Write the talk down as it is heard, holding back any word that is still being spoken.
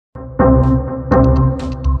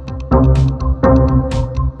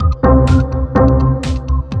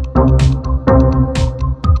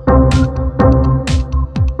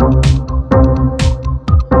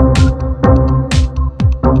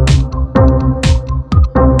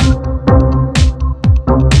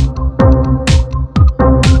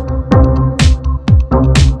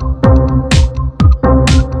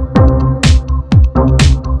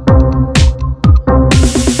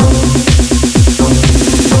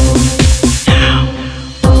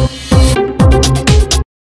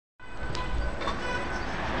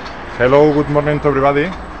Hello, good morning to everybody.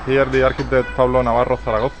 Here the architect Pablo Navarro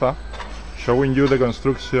Zaragoza, showing you the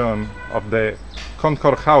construction of the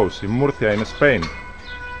CONCORD house in Murcia in Spain.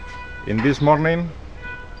 In this morning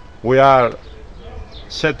we are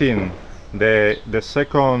setting the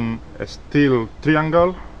second steel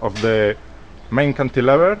triangle of the main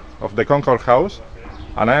cantilever of the CONCORD house,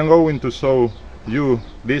 and I am going to show you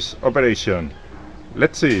this operation.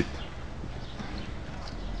 Let's see it.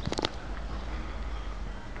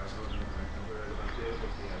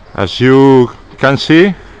 As you can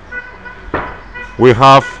see, we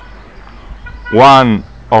have one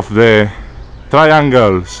of the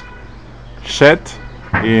triangles set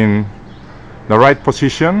in the right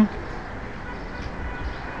position,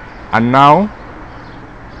 and now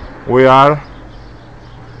we are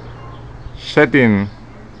setting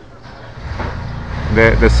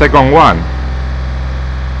the second one.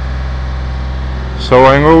 So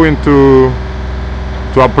I'm going to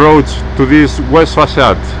approach to this west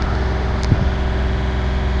facade.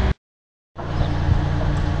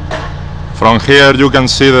 From here you can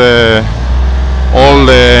see all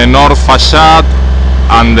the north facade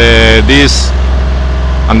and the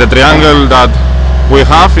triangle that we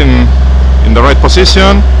have in the right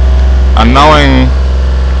position, and now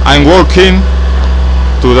I'm walking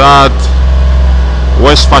to that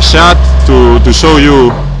west facade to show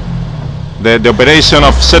you the operation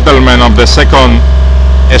of settlement of the second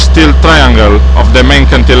steel triangle of the main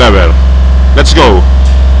cantilever. Let's go.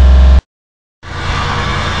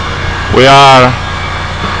 We are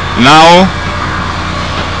now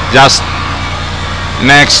just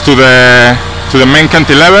next to the main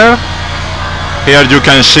cantilever. Here you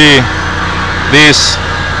can see this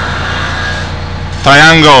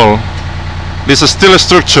triangle, this steel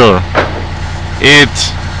structure. It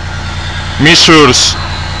measures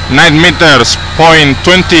 9 meters,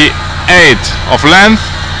 0.28 of length.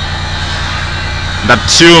 That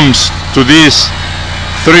zooms to this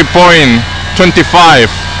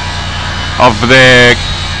 3.25 of the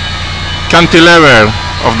cantilever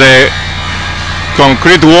of the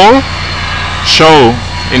concrete wall, show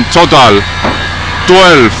in total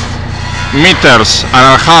 12 meters and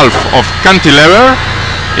a half of cantilever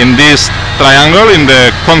in this triangle in the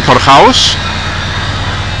CONCORD house.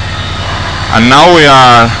 And now we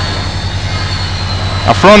are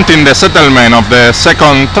affronting the settlement of the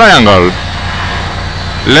second triangle.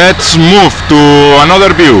 Let's move to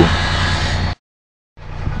another view.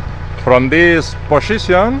 From this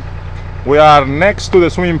position we are next to the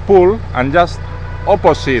swimming pool and just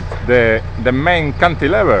opposite the main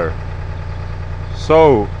cantilever.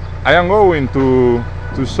 So I am going to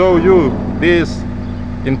show you this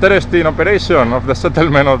interesting operation of the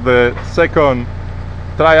settlement of the second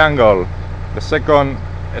triangle, the second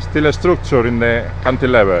steel structure in the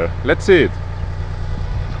cantilever. Let's see it.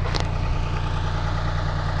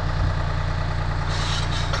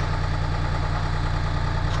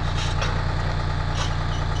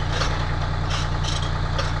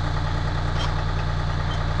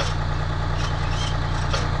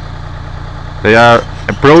 They are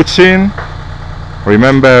approaching.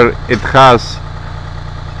 Remember, it has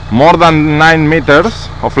more than 9 meters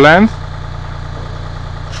of length.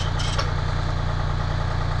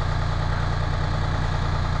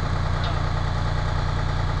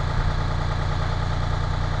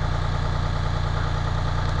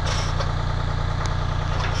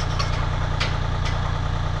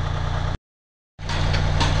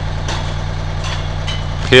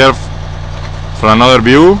 Here, for another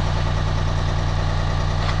view,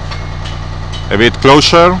 a bit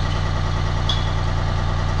closer.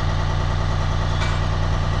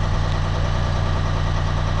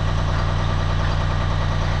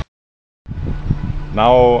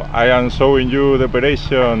 Now I am showing you the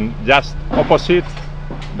operation just opposite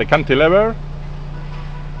the cantilever.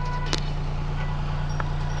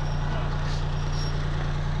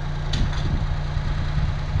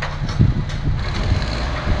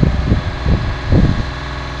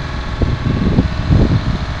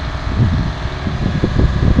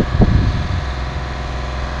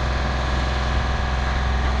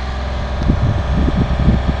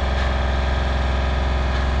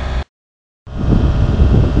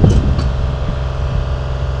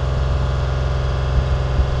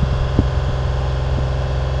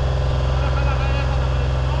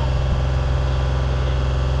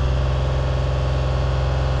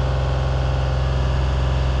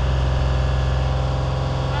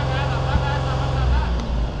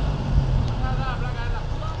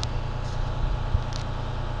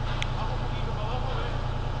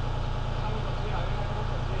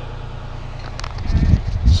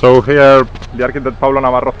 So here the architect Pablo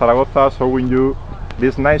Navarro Zaragoza showing you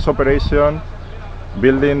this nice operation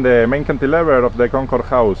building the main cantilever of the CONCORD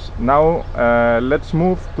house. Now let's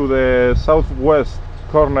move to the southwest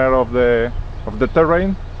corner of the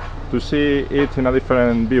terrain to see it in a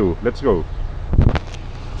different view. Let's go.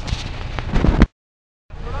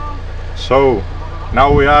 So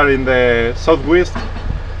now we are in the southwest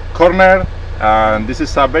corner, and this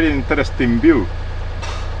is a very interesting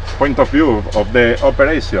point of view of the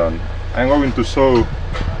operation. I'm going to show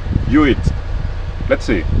you it. Let's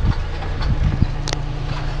see.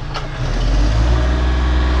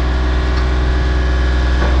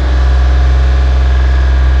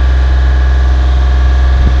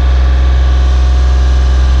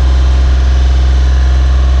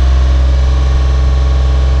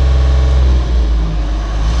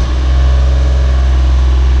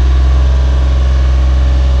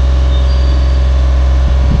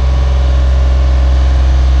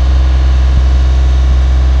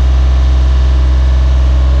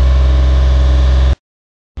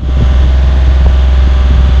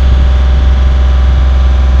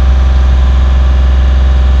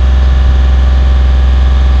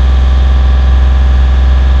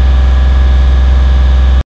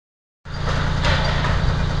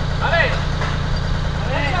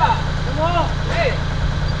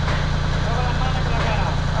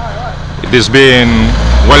 It is being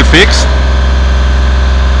well fixed,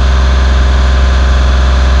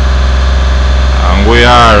 and we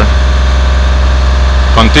are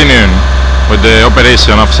continuing with the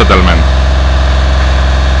operation of settlement.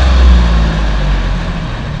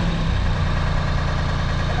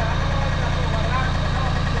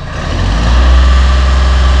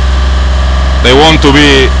 They want to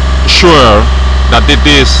be sure that it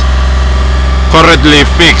is correctly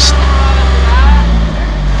fixed.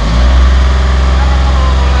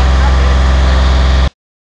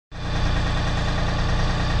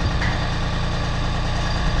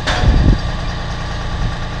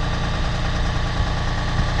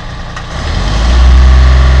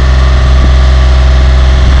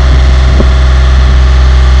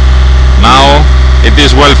 Now it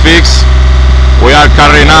is well fixed. We are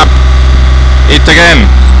carrying up it again.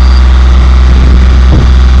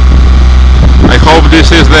 I hope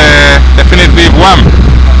this is the definitive one.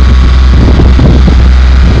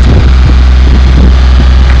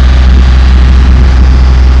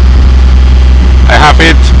 I have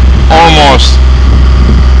it almost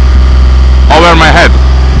over my head.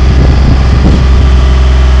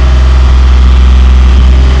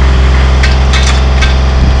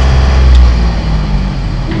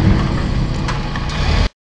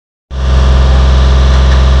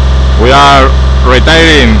 We are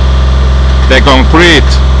retiring the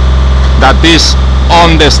concrete that is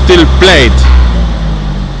on the steel plate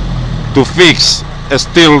to fix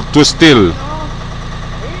steel to steel.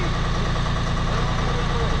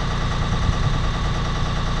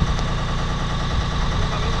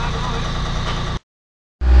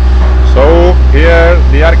 So here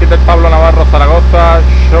the architect Pablo Navarro Zaragoza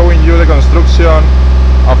showing you the construction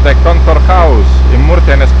of the CONCORD house in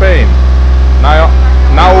Murcia in Spain.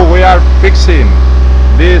 Now we are fixing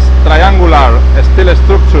this triangular steel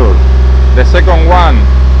structure, the second one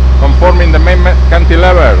conforming the main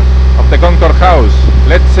cantilever of the CONCORD house.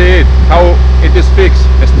 Let's see it, how it is fixed,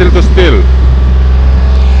 steel to steel.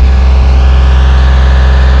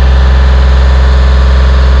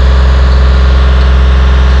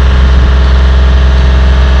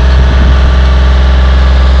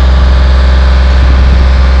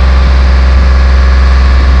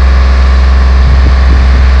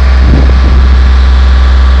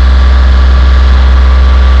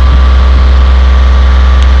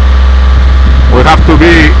 We have to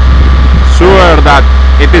be sure that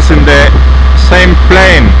it is in the same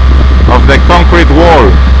plane of the concrete wall.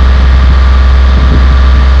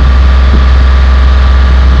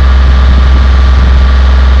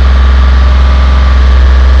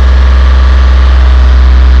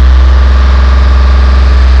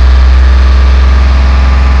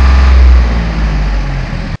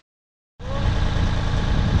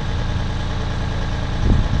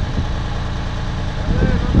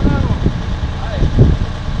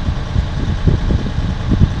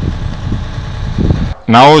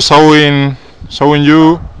 Now showing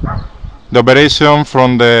you the operation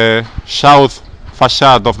from the south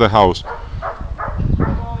facade of the house.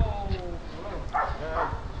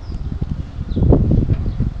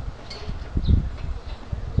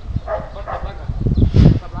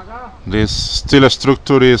 This steel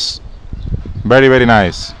structure is very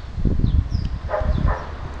nice.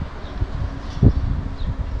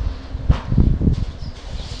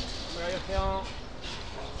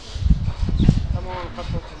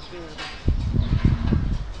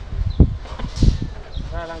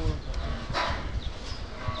 Here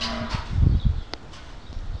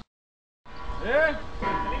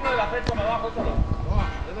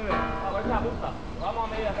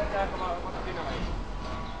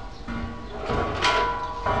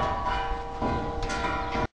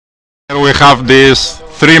we have these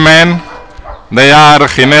three men. They are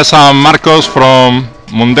Ginés and Marcos from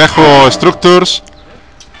Mundejo Structures,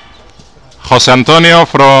 José Antonio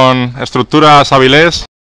from Estructuras Avilés.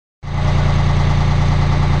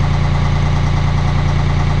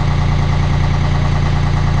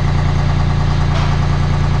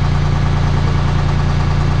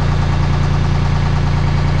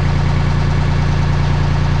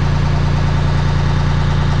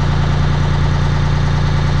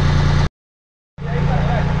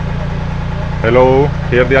 Hello,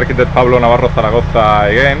 here the architect Pablo Navarro Zaragoza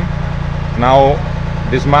again. Now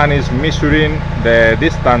this man is measuring the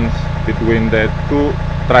distance between the two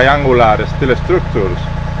triangular steel structures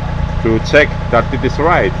to check that it is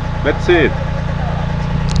right. Let's see it.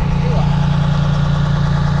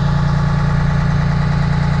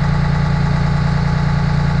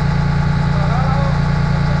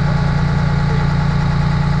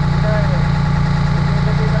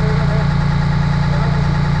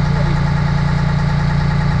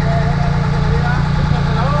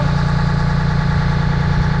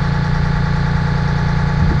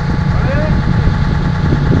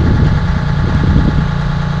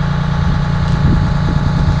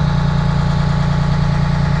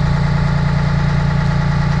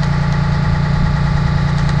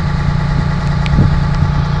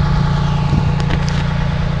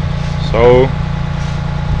 So,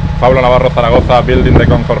 Pablo Navarro Zaragoza building the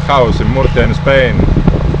CONCORD house in Murcia in Spain.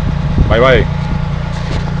 Bye bye.